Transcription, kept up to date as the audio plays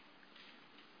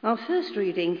Our first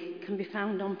reading can be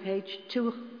found on page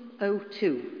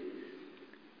 202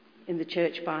 in the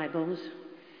Church Bibles.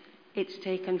 It's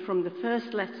taken from the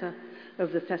first letter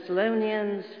of the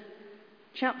Thessalonians,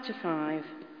 chapter 5,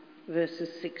 verses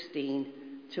 16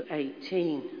 to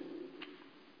 18.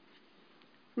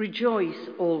 Rejoice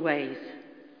always.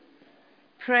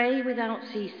 Pray without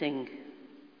ceasing.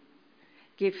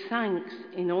 Give thanks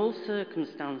in all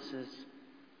circumstances,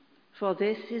 for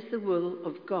this is the will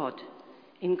of God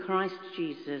in Christ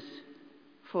Jesus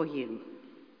for you.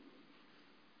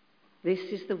 This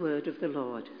is the word of the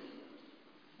Lord.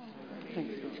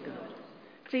 Thanks be to God.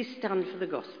 Please stand for the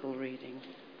Gospel reading.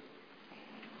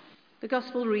 The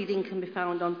Gospel reading can be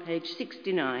found on page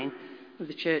 69 of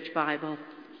the Church Bible.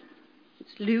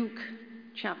 It's Luke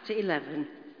chapter 11,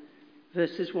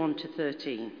 verses 1 to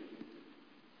 13.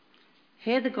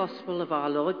 Hear the Gospel of our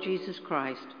Lord Jesus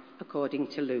Christ according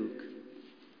to Luke.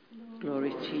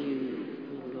 Glory to you,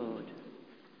 O Lord.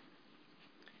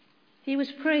 He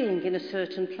was praying in a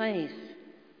certain place,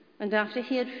 and after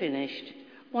he had finished,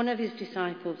 one of his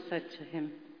disciples said to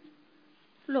him,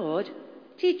 Lord,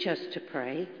 teach us to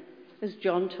pray, as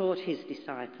John taught his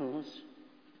disciples.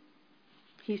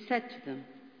 He said to them,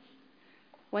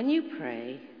 when you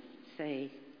pray,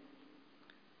 say,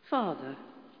 Father,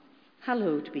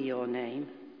 hallowed be your name.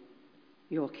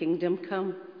 Your kingdom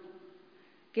come.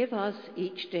 Give us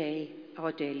each day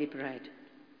our daily bread,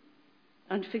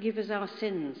 and forgive us our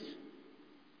sins,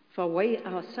 for we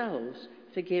ourselves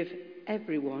forgive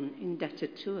everyone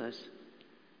indebted to us.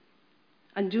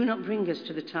 And do not bring us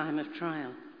to the time of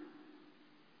trial.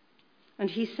 And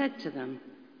he said to them,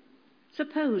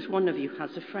 suppose one of you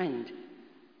has a friend,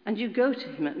 and you go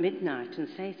to him at midnight and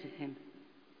say to him,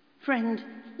 Friend,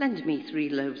 lend me 3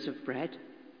 loaves of bread,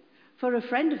 for a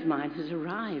friend of mine has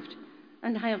arrived,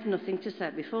 and I have nothing to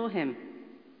set before him.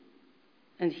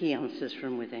 And he answers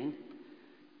from within,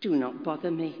 Do not bother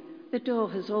me. The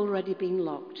door has already been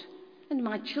locked, and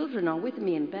my children are with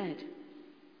me in bed.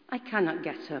 I cannot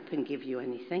get up and give you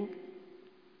anything.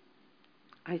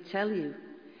 I tell you,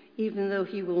 even though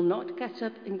he will not get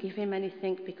up and give him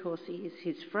anything because he is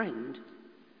his friend,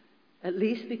 at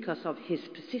least because of his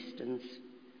persistence,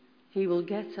 he will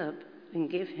get up and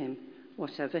give him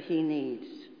whatever he needs.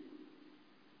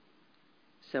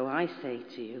 So I say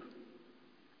to you,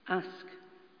 ask,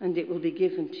 and it will be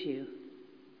given to you.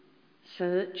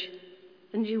 Search,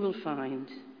 and you will find.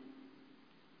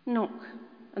 Knock,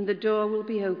 and the door will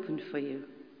be opened for you.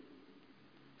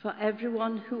 For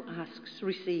everyone who asks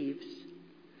receives,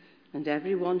 and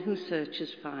everyone who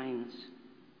searches finds.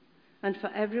 And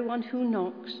for everyone who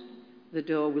knocks, the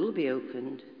door will be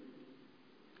opened.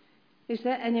 Is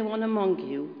there anyone among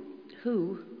you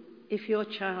who, if your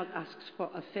child asks for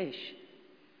a fish,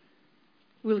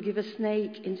 will give a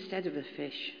snake instead of a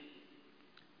fish?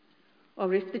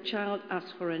 Or if the child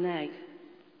asks for an egg,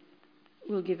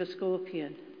 will give a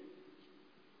scorpion?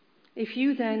 If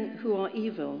you then, who are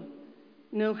evil,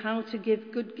 know how to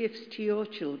give good gifts to your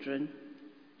children,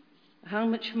 how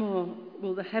much more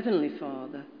will the Heavenly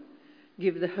Father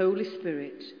give the Holy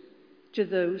Spirit to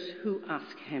those who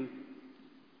ask him?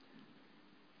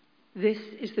 This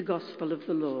is the gospel of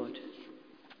the Lord.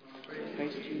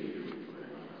 Praise to you.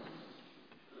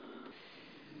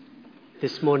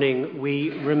 This morning we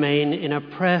remain in a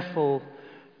prayerful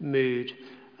mood,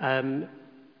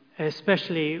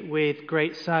 especially with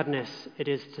great sadness, it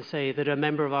is to say, that a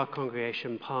member of our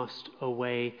congregation passed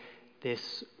away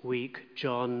this week.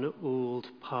 John Ould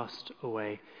passed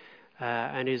away,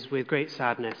 and is with great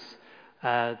sadness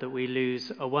that we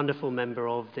lose a wonderful member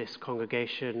of this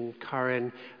congregation.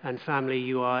 Karen and family,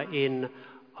 you are in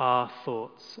our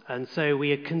thoughts. And so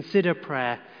we consider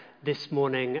prayer this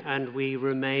morning, and we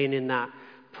remain in that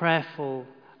prayerful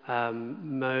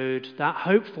mode, that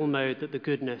hopeful mode that the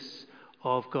goodness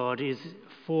of God is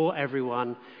for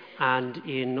everyone and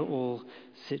in all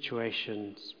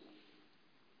situations.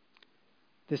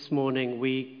 This morning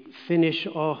we finish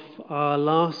off our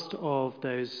last of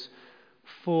those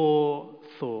 4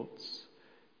 thoughts.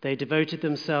 They devoted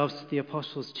themselves to the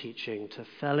apostles' teaching, to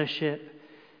fellowship,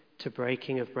 to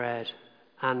breaking of bread,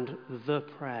 and the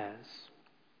prayers.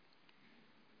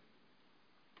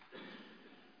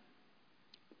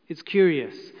 It's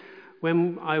curious,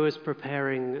 when I was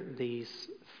preparing these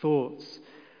thoughts,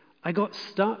 I got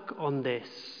stuck on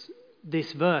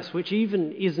this verse, which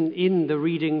even isn't in the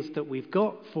readings that we've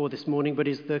got for this morning, but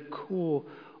is the core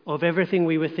of everything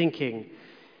we were thinking.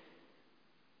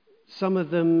 Some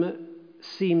of them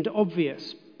seemed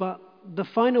obvious, but the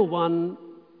final one,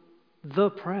 the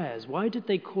prayers. Why did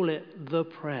they call it the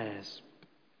prayers?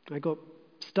 I got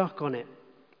stuck on it.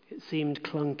 It seemed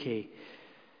clunky.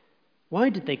 Why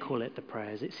did they call it the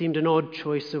prayers? It seemed an odd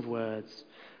choice of words.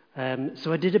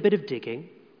 So I did a bit of digging,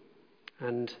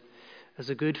 and as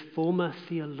a good former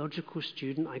theological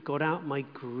student, I got out my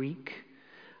Greek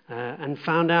and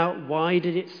found out why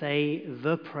did it say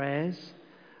the prayers.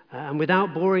 And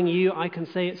without boring you, I can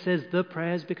say it says the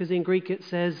prayers because in Greek it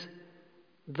says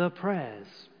the prayers.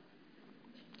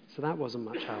 So that wasn't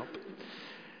much help.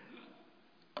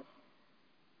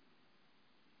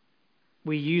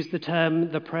 We use the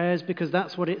term the prayers because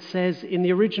that's what it says in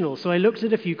the original. So I looked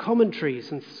at a few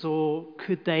commentaries and saw,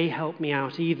 could they help me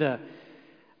out either?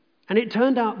 And it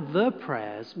turned out the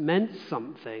prayers meant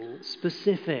something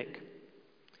specific.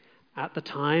 At the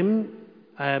time,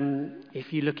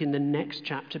 if you look in the next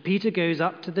chapter, Peter goes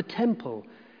up to the temple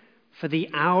for the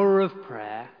hour of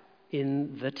prayer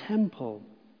in the temple.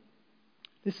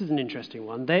 This is an interesting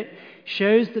one. That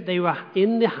shows that they were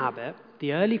in the habit,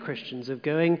 the early Christians, of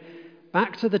going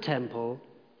back to the temple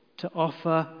to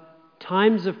offer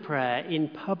times of prayer in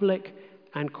public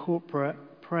and corporate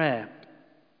prayer.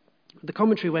 The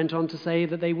commentary went on to say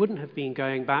that they wouldn't have been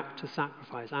going back to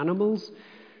sacrifice animals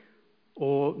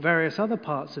or various other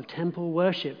parts of temple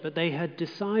worship, but they had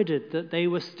decided that they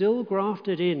were still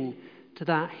grafted in to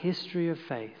that history of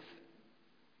faith,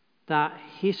 that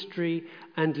history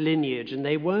and lineage, and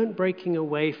they weren't breaking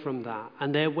away from that.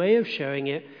 And their way of showing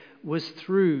it was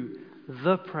through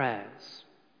the prayers.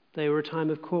 They were a time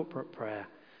of corporate prayer.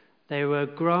 They were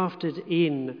grafted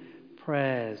in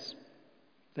prayers.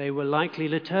 They were likely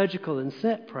liturgical and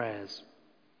set prayers.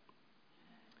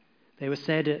 They were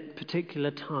said at particular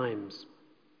times.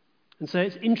 And so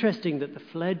it's interesting that the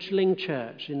fledgling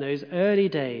church in those early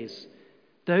days,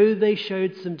 though they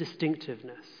showed some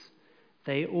distinctiveness,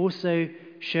 they also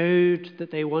showed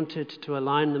that they wanted to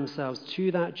align themselves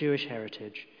to that Jewish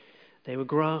heritage. They were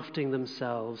grafting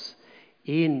themselves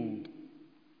in.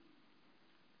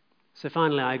 So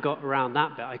finally I got around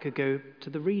that bit. I could go to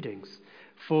the readings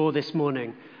for this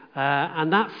morning.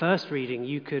 And that first reading,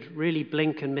 you could really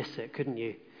blink and miss it, couldn't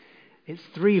you? It's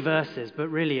 3 verses, but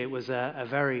really it was a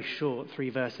very short 3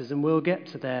 verses, and we'll get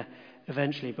to there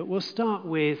eventually. But we'll start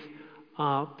with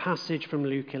our passage from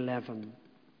Luke 11.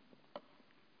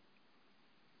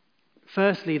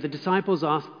 Firstly, the disciples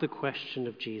asked the question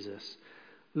of Jesus,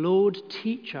 "Lord,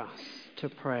 teach us to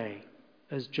pray,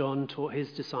 as John taught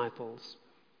his disciples."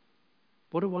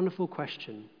 What a wonderful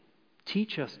question.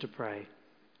 Teach us to pray.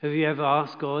 Have you ever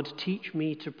asked God, teach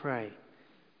me to pray?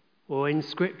 Or in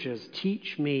scriptures,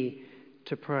 teach me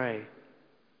to pray.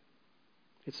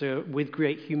 It's with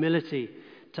great humility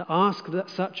to ask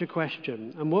such a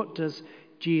question. And what does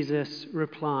Jesus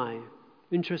reply?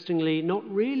 Interestingly, not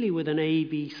really with an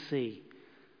ABC,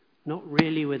 not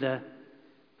really with a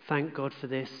thank God for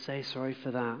this, say sorry for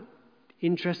that.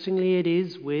 Interestingly, it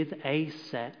is with a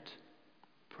set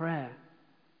prayer,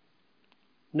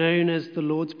 known as the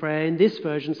Lord's Prayer. In this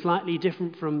version, slightly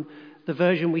different from the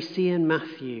version we see in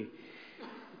Matthew.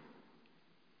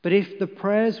 But if the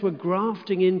prayers were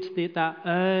grafting into that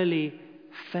early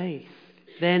faith,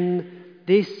 then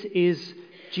this is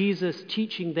Jesus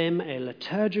teaching them a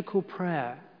liturgical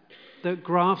prayer that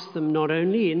grafts them not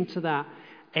only into that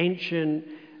ancient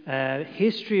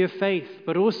history of faith,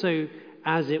 but also,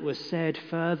 as it was said,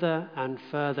 further and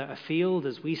further afield,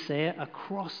 as we say it,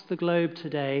 across the globe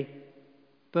today.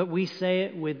 But we say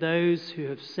it with those who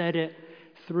have said it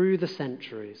through the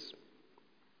centuries.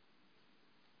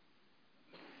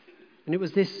 And it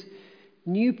was this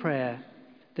new prayer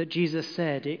that Jesus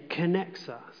said, it connects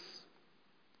us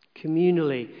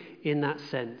communally in that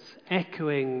sense,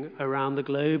 echoing around the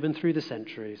globe and through the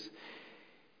centuries.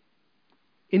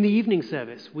 In the evening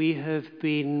service, we have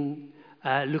been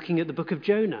looking at the book of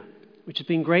Jonah, which has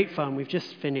been great fun. We've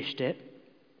just finished it.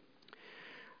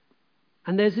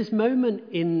 And there's this moment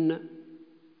in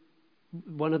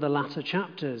one of the latter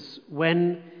chapters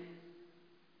when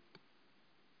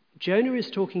Jonah is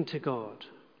talking to God,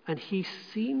 and he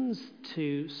seems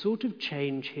to sort of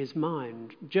change his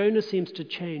mind. Jonah seems to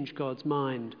change God's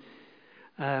mind.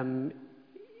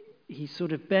 He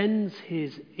sort of bends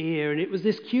his ear, and it was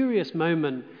this curious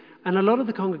moment. And a lot of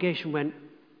the congregation went,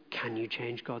 can you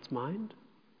change God's mind?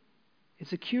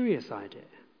 It's a curious idea.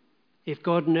 If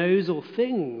God knows all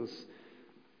things.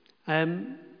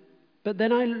 But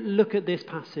then I look at this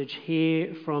passage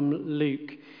here from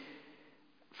Luke,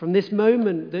 from this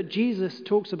moment that Jesus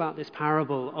talks about this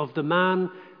parable of the man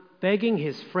begging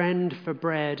his friend for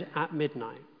bread at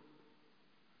midnight.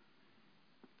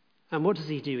 And what does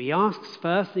he do? He asks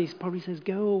first, and he probably says,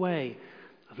 go away.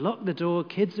 I've locked the door,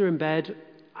 kids are in bed,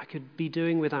 I could be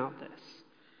doing without this.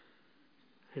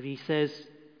 And he says,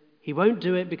 he won't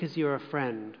do it because you're a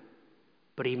friend,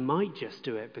 but he might just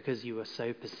do it because you were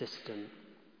so persistent.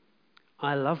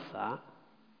 I love that.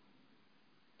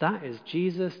 That is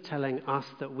Jesus telling us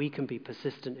that we can be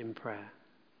persistent in prayer.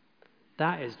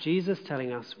 That is Jesus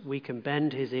telling us we can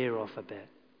bend his ear off a bit.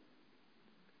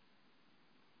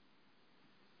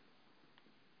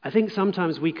 I think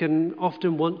sometimes we can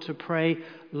often want to pray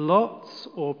lots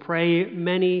or pray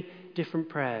many different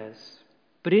prayers.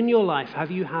 But in your life,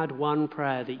 have you had one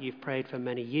prayer that you've prayed for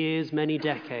many years, many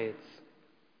decades?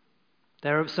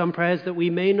 There are some prayers that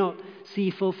we may not see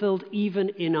fulfilled even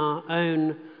in our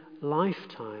own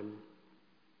lifetime.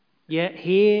 Yet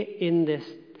here in this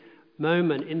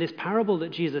moment, in this parable that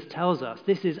Jesus tells us,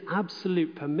 this is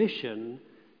absolute permission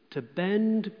to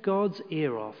bend God's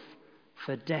ear off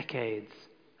for decades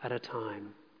at a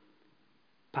time.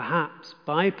 Perhaps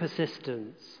by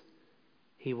persistence,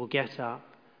 he will get up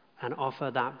and offer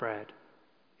that bread.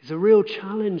 It's a real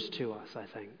challenge to us, I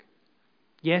think.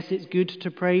 Yes, it's good to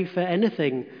pray for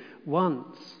anything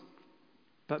once,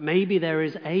 but maybe there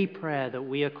is a prayer that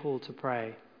we are called to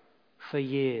pray for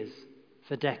years,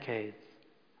 for decades,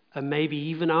 and maybe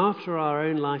even after our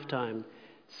own lifetime,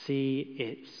 see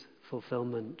its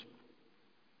fulfillment.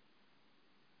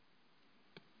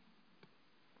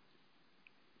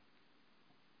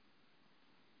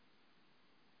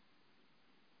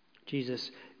 Jesus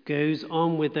goes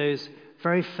on with those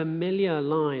very familiar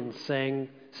lines saying,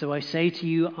 "So I say to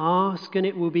you, ask and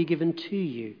it will be given to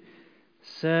you.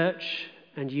 Search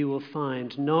and you will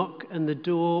find. Knock and the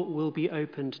door will be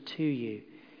opened to you.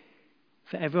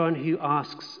 For everyone who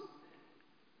asks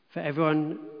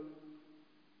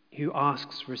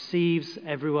receives,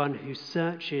 everyone who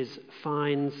searches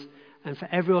finds, and for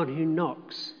everyone who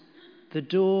knocks, the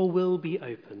door will be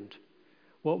opened."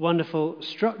 What wonderful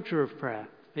structure of prayer.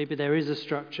 Maybe there is a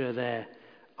structure there.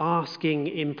 Asking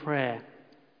in prayer.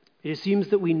 It assumes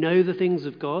that we know the things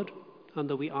of God and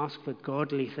that we ask for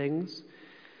godly things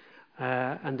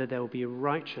and that there will be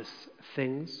righteous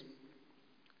things.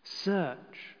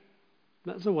 Search.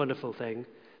 That's a wonderful thing.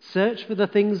 Search for the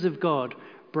things of God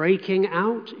breaking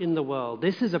out in the world.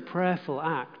 This is a prayerful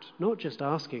act, not just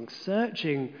asking,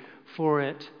 searching for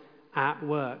it at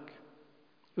work.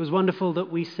 It was wonderful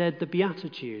that we said the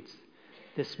Beatitudes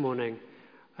this morning.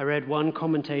 I read one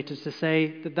commentator to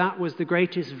say that that was the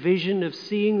greatest vision of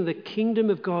seeing the kingdom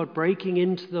of God breaking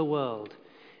into the world.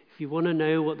 If you want to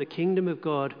know what the kingdom of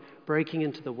God breaking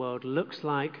into the world looks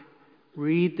like,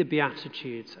 read the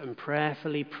Beatitudes and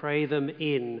prayerfully pray them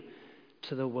in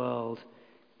to the world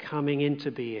coming into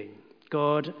being.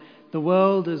 God, the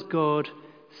world as God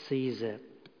sees it.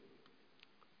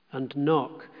 And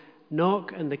knock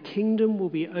and the kingdom will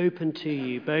be open to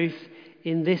you, both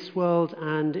in this world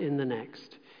and in the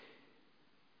next.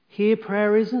 Here,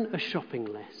 prayer isn't a shopping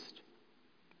list,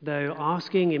 though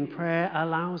asking in prayer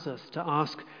allows us to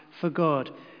ask for God,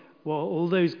 all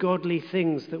those godly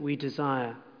things that we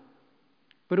desire,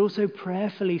 but also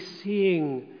prayerfully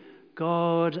seeing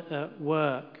God at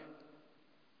work,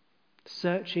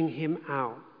 searching him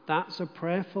out. That's a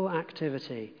prayerful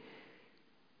activity.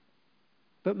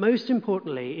 But most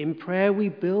importantly, in prayer we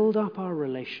build up our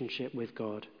relationship with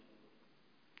God.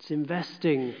 It's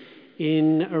investing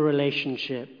in a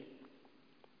relationship.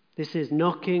 This is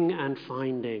knocking and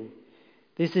finding.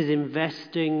 This is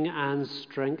investing and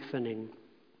strengthening.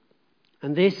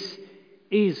 And this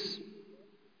is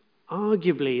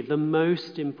arguably the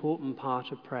most important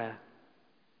part of prayer.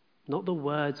 Not the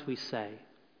words we say,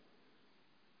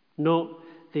 not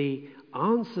the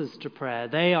answers to prayer.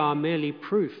 They are merely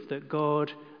proof that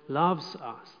God loves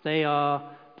us. They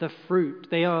are the fruit.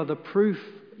 They are the proof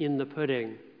in the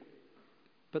pudding.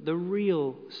 But the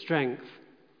real strength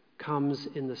comes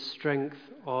in the strength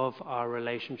of our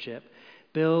relationship,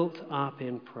 built up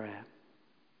in prayer.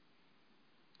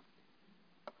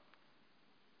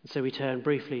 So we turn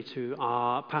briefly to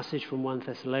our passage from 1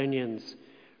 Thessalonians.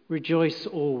 Rejoice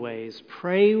always,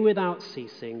 pray without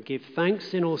ceasing, give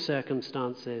thanks in all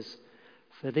circumstances,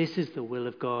 for this is the will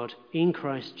of God in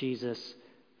Christ Jesus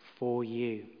for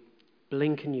you.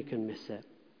 Blink and you can miss it.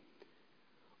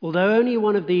 Although only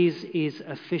one of these is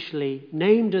officially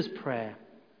named as prayer,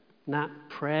 that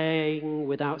praying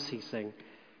without ceasing,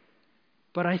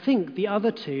 but I think the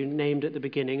other two named at the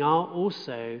beginning are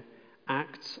also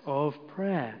acts of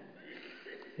prayer.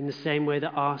 In the same way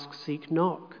that ask, seek,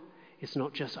 knock. It's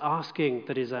not just asking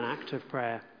that is an act of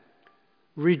prayer.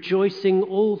 Rejoicing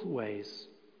always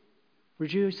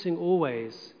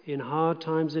in hard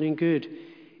times and in good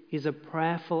is a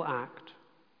prayerful act.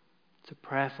 It's a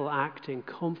prayerful act in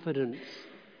confidence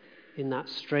in that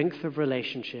strength of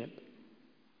relationship,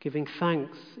 giving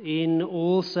thanks in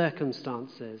all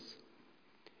circumstances.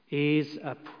 is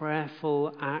a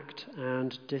prayerful act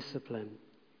and discipline.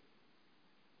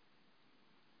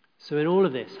 So in all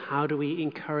of this, how do we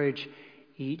encourage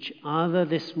each other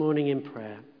this morning in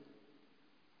prayer?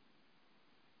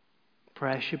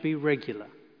 Prayer should be regular.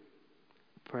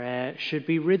 Prayer should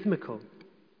be rhythmical.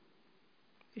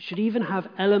 It should even have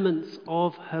elements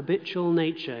of habitual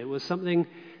nature. It was something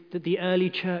that the early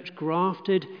church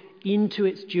grafted into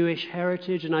its Jewish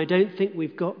heritage, and I don't think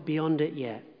we've got beyond it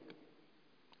yet.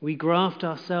 We graft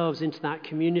ourselves into that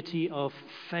community of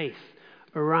faith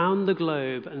around the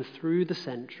globe and through the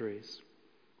centuries.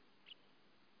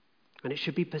 And it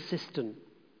should be persistent.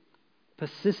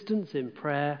 Persistence in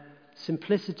prayer,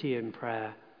 simplicity in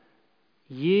prayer,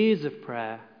 years of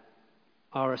prayer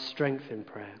are a strength in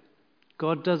prayer.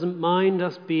 God doesn't mind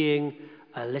us being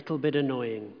a little bit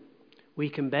annoying. We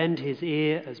can bend his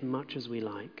ear as much as we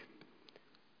like.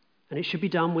 And it should be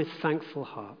done with thankful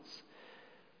hearts.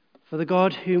 For the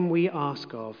God whom we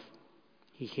ask of,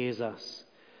 he hears us.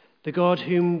 The God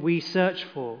whom we search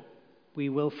for, we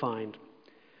will find.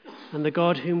 And the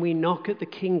God whom we knock at the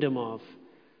kingdom of,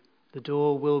 the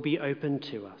door will be opened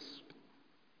to us.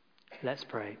 Let's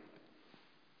pray.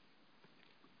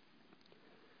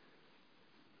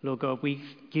 Lord God, we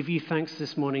give you thanks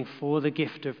this morning for the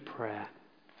gift of prayer,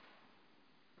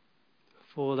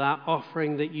 for that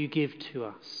offering that you give to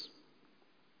us.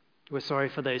 We're sorry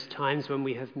for those times when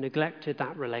we have neglected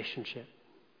that relationship.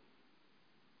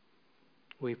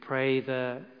 We pray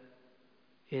that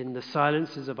in the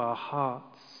silences of our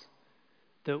hearts,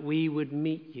 that we would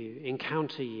meet you,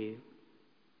 encounter you,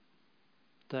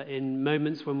 that in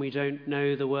moments when we don't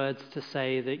know the words to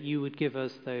say, that you would give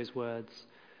us those words.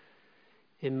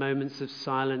 In moments of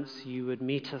silence, you would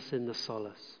meet us in the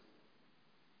solace.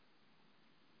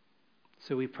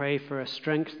 So we pray for a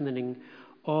strengthening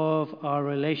of our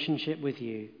relationship with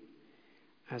you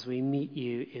as we meet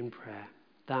you in prayer,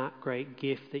 that great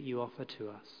gift that you offer to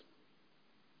us.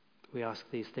 We ask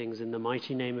these things in the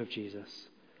mighty name of Jesus.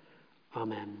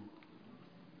 Amen.